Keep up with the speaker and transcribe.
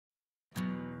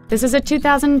This is a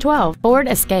 2012 Ford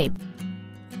Escape.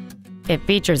 It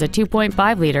features a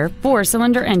 2.5-liter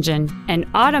four-cylinder engine, an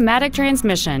automatic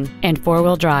transmission, and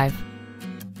four-wheel drive.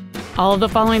 All of the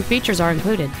following features are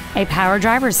included: a power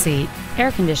driver's seat,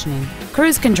 air conditioning,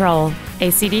 cruise control,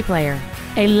 a CD player,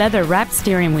 a leather-wrapped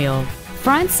steering wheel,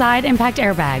 front side impact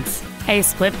airbags, a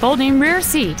split folding rear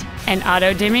seat, an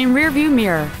auto-dimming rear-view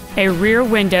mirror, a rear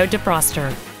window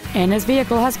defroster, and this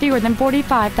vehicle has fewer than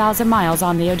 45,000 miles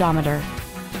on the odometer.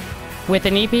 With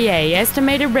an EPA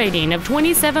estimated rating of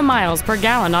 27 miles per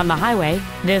gallon on the highway,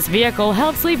 this vehicle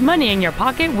helps leave money in your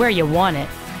pocket where you want it.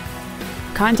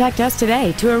 Contact us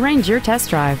today to arrange your test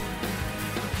drive.